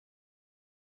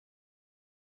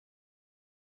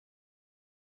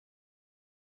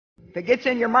If it gets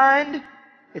in your mind,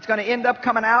 it's going to end up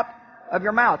coming out of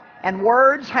your mouth. And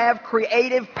words have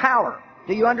creative power.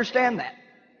 Do you understand that?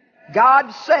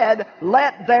 God said,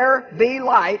 "Let there be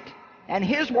light," and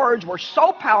His words were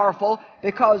so powerful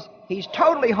because He's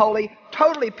totally holy,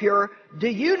 totally pure. Do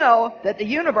you know that the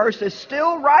universe is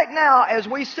still right now, as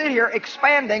we sit here,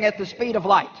 expanding at the speed of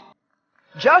light?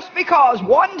 Just because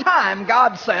one time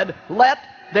God said, "Let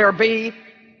there be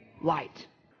light."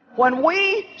 When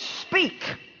we speak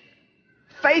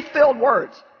faith-filled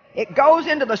words, it goes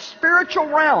into the spiritual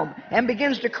realm and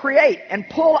begins to create and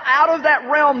pull out of that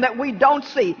realm that we don't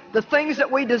see the things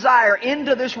that we desire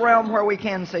into this realm where we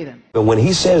can see them. But when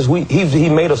He says He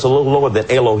made us a little lower than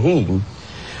Elohim,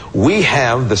 we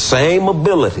have the same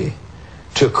ability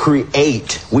to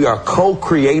create. We are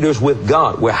co-creators with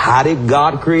God. Well, how did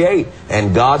God create?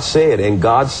 And God said, and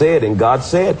God said, and God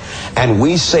said. And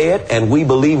we said, and we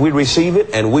believe we receive it.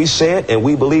 And we said, and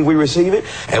we believe we receive it.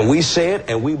 And we said,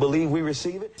 and we believe we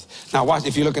receive it. Now watch,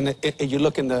 if you look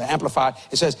in the Amplified,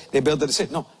 it says they built the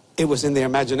city. No, it was in their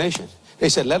imagination. They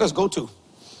said, "Let us go to.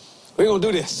 We're going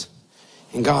to do this."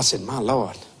 And God said, "My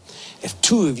Lord, if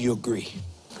two of you agree."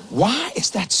 Why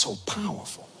is that so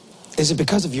powerful? Is it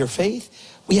because of your faith?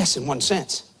 Well, yes, in one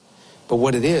sense. But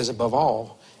what it is, above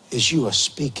all, is you are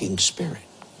speaking spirit.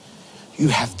 You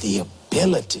have the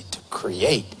ability to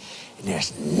create, and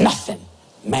there's nothing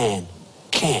man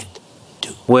can't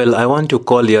do. Well, I want to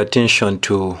call your attention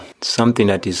to something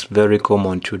that is very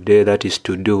common today, that is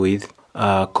to do with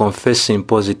confessing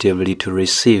positively to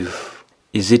receive.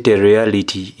 Is it a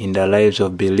reality in the lives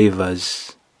of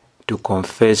believers to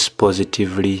confess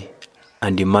positively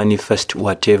and manifest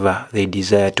whatever they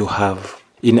desire to have?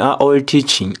 In our old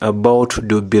teaching about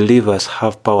do believers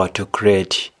have power to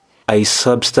create, I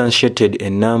substantiated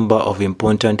a number of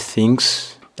important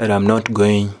things that I'm not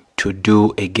going to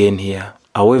do again here.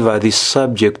 However, this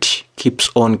subject keeps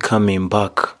on coming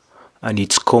back, and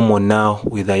it's common now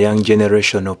with the young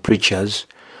generation of preachers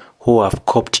who have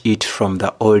copied it from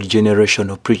the old generation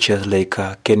of preachers like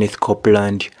Kenneth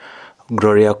Copeland,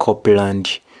 Gloria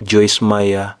Copeland, Joyce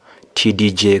Meyer,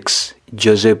 T.D. Jakes,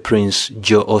 Joseph Prince,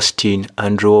 Joe Austin,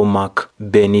 Andrew Womack,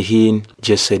 Benny Hinn,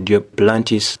 Jesse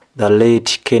Duplantis, the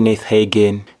late Kenneth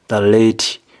Hagin, the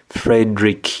late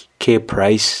Frederick K.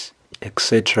 Price,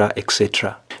 etc.,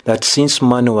 etc. That since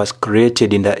man was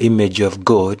created in the image of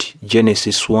God,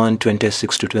 Genesis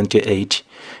 1:26-28,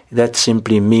 that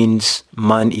simply means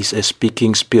man is a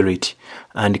speaking spirit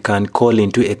and can call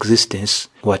into existence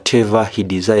whatever he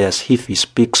desires if he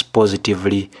speaks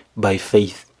positively by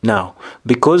faith. Now,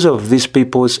 because of these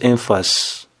people's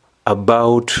emphasis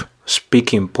about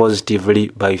speaking positively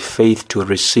by faith to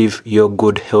receive your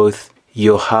good health,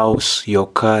 your house, your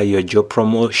car, your job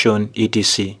promotion,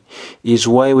 etc., is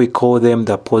why we call them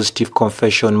the positive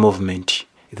confession movement.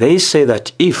 They say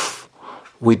that if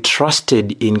we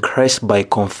trusted in Christ by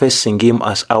confessing Him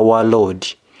as our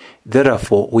Lord,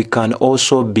 therefore we can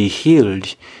also be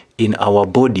healed in our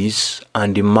bodies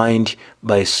and mind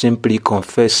by simply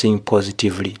confessing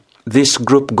positively. This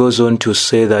group goes on to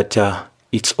say that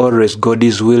it's always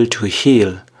God's will to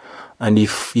heal, and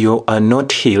if you are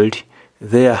not healed,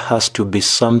 there has to be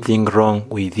something wrong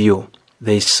with you.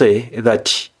 They say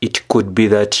that it could be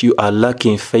that you are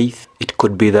lacking faith, it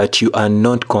could be that you are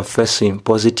not confessing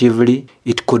positively,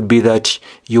 it could be that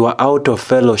you are out of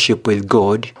fellowship with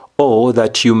God, or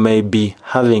that you may be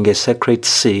having a secret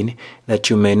sin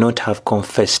that you may not have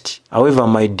confessed. However,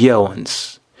 my dear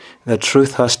ones, the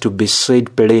truth has to be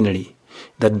said plainly,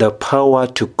 that the power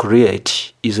to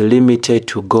create is limited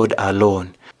to God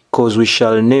alone, because we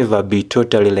shall never be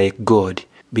totally like God,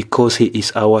 because He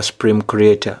is our supreme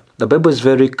creator. The Bible is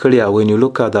very clear when you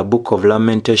look at the book of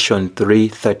Lamentation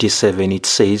 3:37. It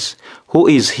says, "Who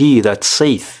is he that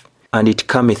saith, and it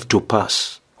cometh to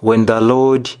pass, when the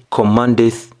Lord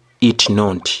commandeth it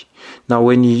not?" Now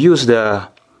when you use the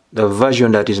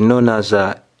version that is known as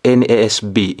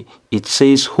NASB, it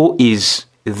says, "Who is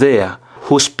there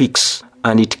who speaks,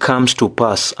 and it comes to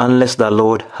pass, unless the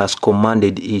Lord has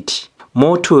commanded it?"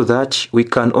 More to that, we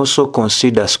can also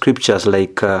consider scriptures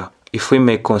like, if we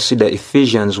may consider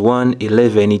Ephesians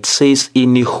 1:11, it says,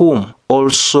 "In whom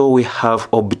also we have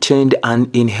obtained an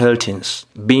inheritance,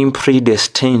 being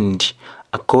predestined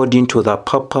according to the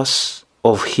purpose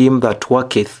of Him that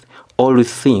worketh all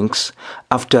things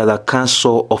after the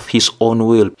counsel of His own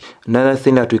will." Another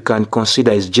thing that we can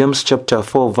consider is James chapter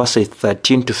 4 verses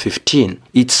 13-15.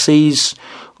 It says,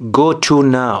 "Go to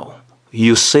now,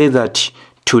 you say that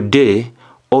today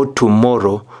or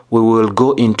tomorrow we will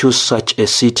go into such a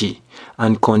city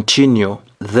and continue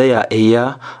there a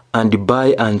year and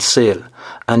buy and sell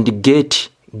and get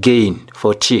gain.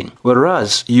 14.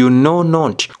 Whereas you know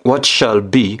not what shall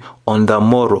be on the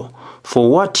morrow. For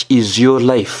what is your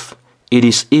life? It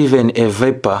is even a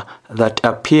vapor that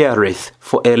appeareth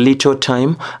for a little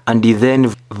time, and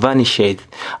then vanisheth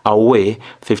away.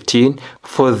 15.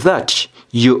 For that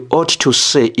you ought to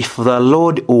say, if the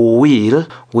Lord will,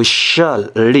 we shall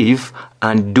live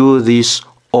and do this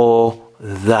or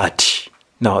that.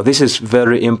 Now, this is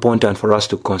very important for us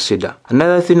to consider.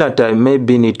 Another thing that I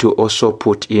maybe need to also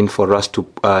put in for us to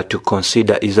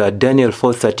consider is Daniel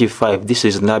 4:35. This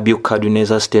is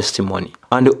Nebuchadnezzar's testimony.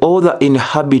 And all the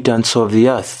inhabitants of the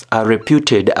earth are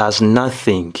reputed as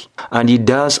nothing, and he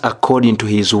does according to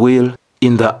his will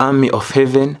in the army of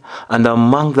heaven and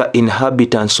among the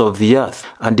inhabitants of the earth,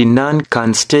 and none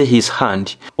can stay his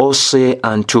hand or say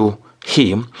unto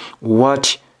him,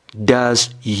 what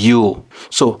does you?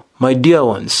 So, my dear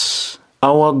ones,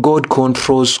 our God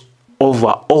controls over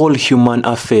all human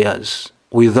affairs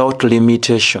without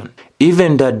limitation.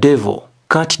 Even the devil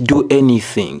can't do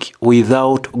anything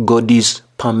without God's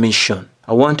permission.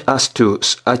 I want us to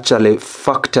actually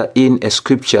factor in a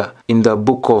scripture in the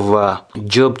book of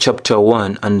Job chapter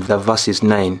 1 and the verses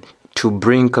 9 to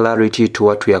bring clarity to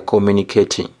what we are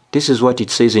communicating. This is what it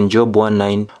says in Job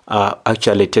 1:9,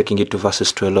 actually taking it to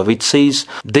verses 12. It says,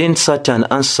 Then Satan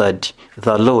answered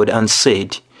the Lord and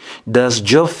said, Does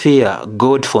Job fear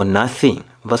God for nothing?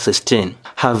 Verses 10.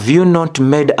 Have you not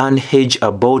made an hedge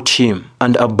about him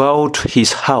and about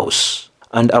his house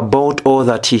and about all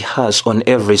that he has on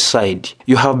every side?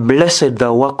 You have blessed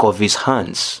the work of his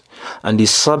hands, and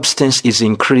his substance is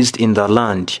increased in the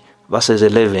land. Verses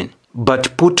 11.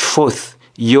 But put forth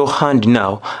your hand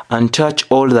now and touch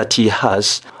all that he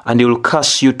has, and he will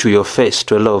curse you to your face.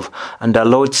 12. And the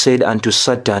Lord said unto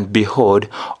Satan, Behold,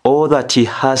 all that he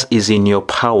has is in your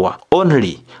power.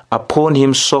 Only upon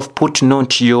himself put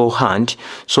not your hand.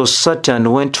 So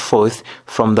Satan went forth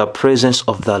from the presence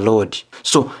of the Lord.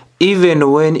 So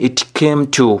even when it came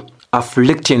to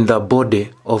afflicting the body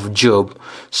of Job,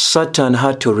 Satan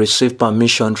had to receive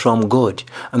permission from God.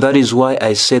 And that is why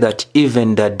I say that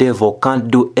even the devil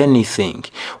can't do anything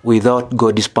without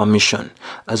God's permission.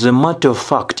 As a matter of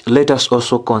fact, let us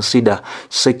also consider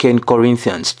 2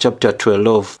 Corinthians chapter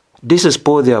 12. This is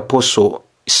Paul the Apostle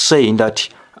saying that,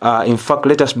 in fact,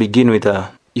 let us begin with,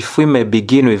 if we may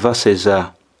begin with verses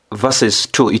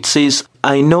 2. It says,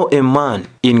 I know a man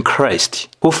in Christ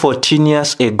who 14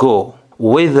 years ago,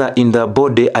 whether in the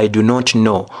body I do not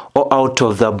know, or out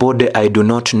of the body I do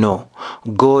not know,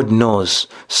 God knows.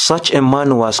 Such a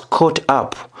man was caught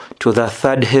up to the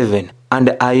third heaven.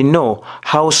 And I know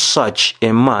how such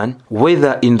a man,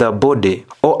 whether in the body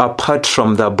or apart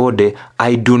from the body,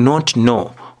 I do not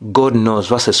know, God knows.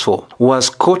 Verses 4.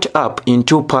 Was caught up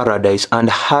into paradise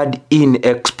and had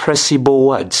inexpressible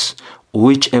words,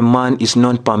 which a man is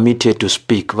not permitted to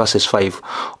speak. Verses 5.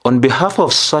 On behalf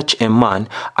of such a man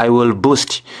I will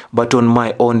boast, but on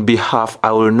my own behalf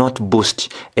I will not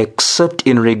boast, except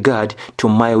in regard to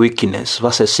my weakness.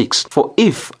 Verses 6. For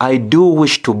if I do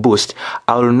wish to boast,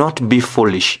 I will not be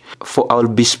foolish, for I will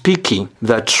be speaking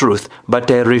the truth,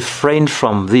 but I refrain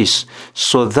from this,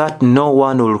 so that no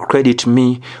one will credit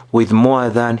me with more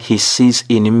than he sees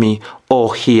in me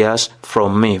or hears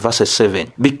from me. Verse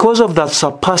 7. Because of the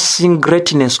surpassing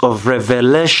greatness of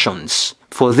revelations,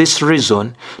 for this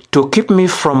reason, to keep me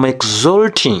from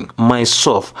exalting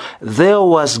myself, there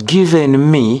was given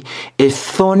me a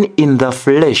thorn in the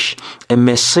flesh, a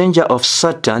messenger of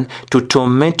Satan to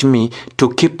torment me,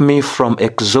 to keep me from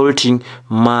exalting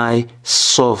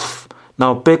myself.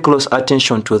 Now pay close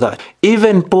attention to that.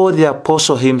 Even Paul the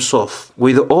Apostle himself,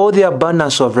 with all the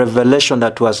abundance of revelation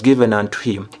that was given unto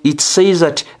him, it says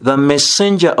that the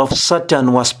messenger of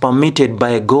Satan was permitted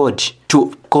by God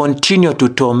to continue to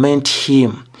torment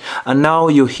him. And now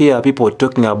you hear people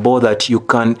talking about that you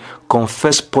can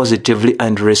confess positively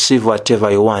and receive whatever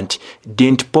you want.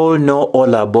 Didn't Paul know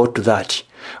all about that?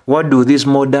 What do these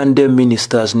modern day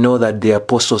ministers know that the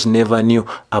apostles never knew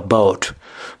about?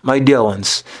 My dear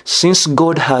ones, since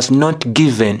God has not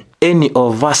given any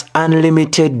of us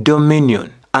unlimited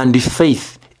dominion, and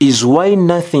faith is why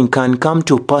nothing can come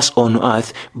to pass on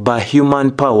earth by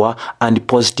human power and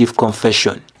positive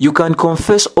confession. You can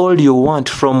confess all you want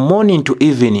from morning to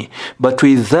evening, but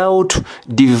without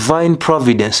divine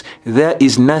providence, there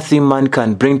is nothing man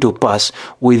can bring to pass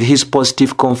with his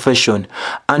positive confession.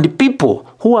 And people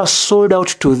who are sold out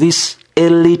to this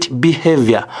elite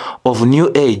behavior of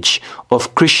New Age,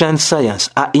 of Christian Science,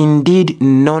 are indeed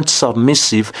not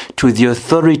submissive to the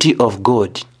authority of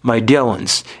God. My dear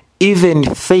ones,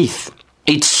 even faith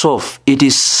itself, it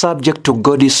is subject to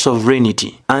God's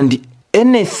sovereignty. And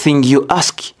anything you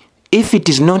ask If it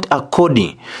is not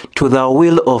according to the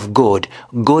will of God,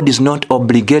 God is not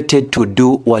obligated to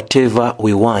do whatever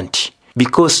we want.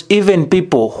 Because even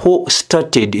people who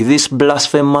started this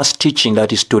blasphemous teaching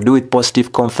that is to do with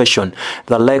positive confession,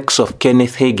 the likes of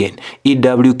Kenneth Hagin,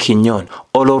 E.W. Kenyon,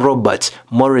 Oral Roberts,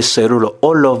 Morris Cerullo,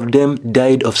 all of them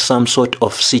died of some sort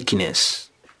of sickness.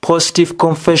 Positive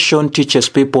confession teaches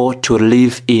people to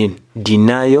live in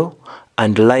denial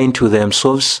and lying to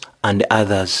themselves and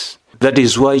others. That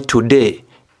is why today,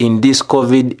 in this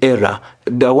COVID era,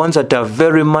 the ones that are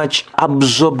very much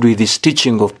absorbed with this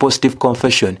teaching of positive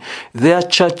confession, their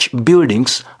church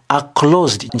buildings are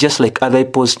closed, just like other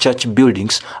people's church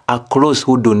buildings are closed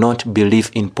who do not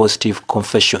believe in positive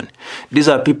confession. These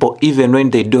are people, even when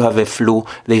they do have a flu,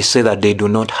 they say that they do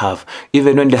not have.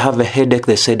 Even when they have a headache,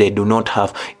 they say they do not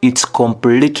have. It's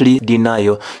completely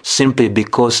denial, simply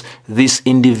because these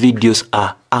individuals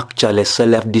are actually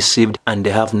self-deceived and they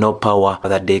have no power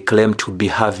that they claim to be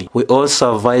having. We all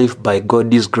survive by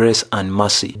God's grace and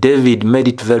mercy. David made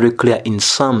it very clear in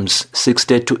Psalms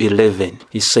 62:11.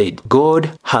 He said,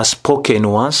 God has spoken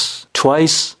once,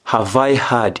 twice have I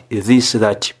heard this,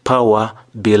 that power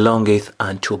belongeth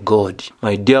unto God.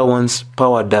 My dear ones,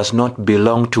 power does not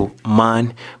belong to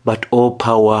man, but all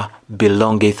power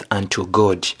belongeth unto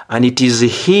God. And it is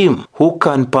Him who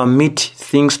can permit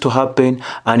things to happen,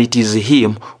 and it is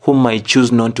Him who might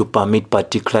choose not to permit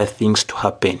particular things to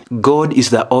happen. God is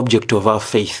the object of our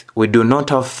faith. We do not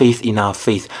have faith in our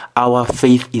faith. Our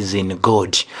faith is in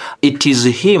God. It is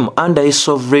Him, under His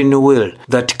sovereign will,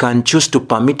 that can choose to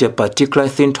permit a particular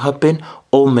thing to happen,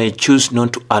 or may choose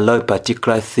not to allow a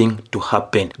particular thing to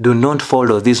happen. Do not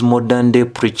follow these modern day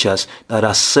preachers that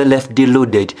are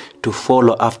self-deluded to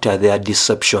follow after their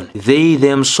deception. They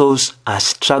themselves are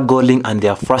struggling and they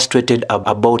are frustrated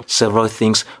about several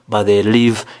things, but they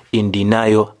live in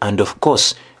denial, and of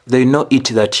course, they know it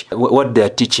that what they are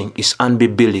teaching is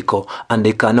unbiblical and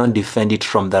they cannot defend it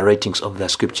from the writings of the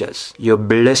scriptures. You're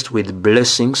blessed with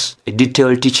blessings. A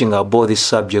detailed teaching about this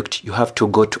subject, you have to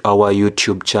go to our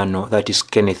YouTube channel, that is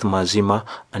Kenneth Mazima,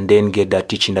 and then get that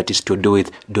teaching that is to do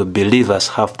with, do believers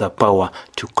have the power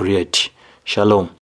to create? Shalom.